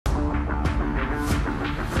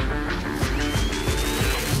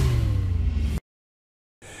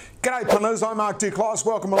G'day punters, I'm Mark Duclos.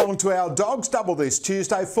 Welcome along to our Dogs Double this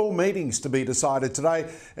Tuesday. 4 meetings to be decided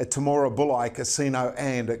today at Temora Bulli Casino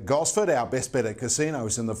and Gosford. Our best bet at Casino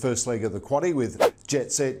is in the first leg of the quaddie with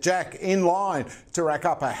Jet Set Jack in line to rack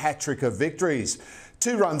up a hat-trick of victories.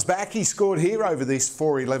 2 runs back, he scored here over this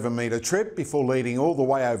 411 metre trip before leading all the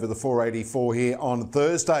way over the 484 here on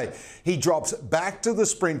Thursday. He drops back to the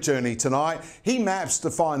sprint journey tonight. He maps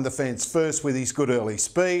to find the fence first with his good early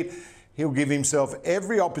speed. He'll give himself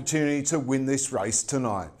every opportunity to win this race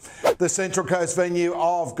tonight. The Central Coast venue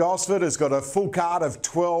of Gosford has got a full card of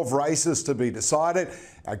 12 races to be decided.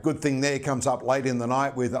 A good thing there comes up late in the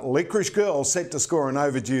night with Licorice Girl set to score an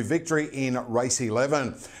overdue victory in race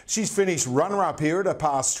 11. She's finished runner-up here at her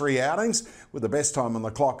past 3 outings with the best time on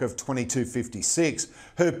the clock of 22.56.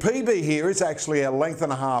 Her PB here is actually a length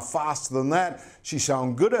and a half faster than that. She's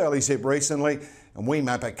shown good early zip recently, and we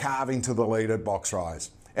map a carving to the lead at box rise.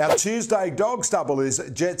 Our Tuesday Dogs Double is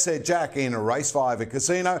Jet Set Jack in race 5 at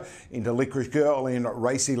Casino, into Licorice Girl in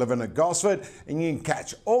race 11 at Gosford, and you can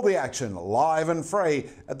catch all the action live and free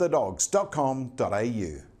at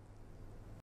thedogs.com.au.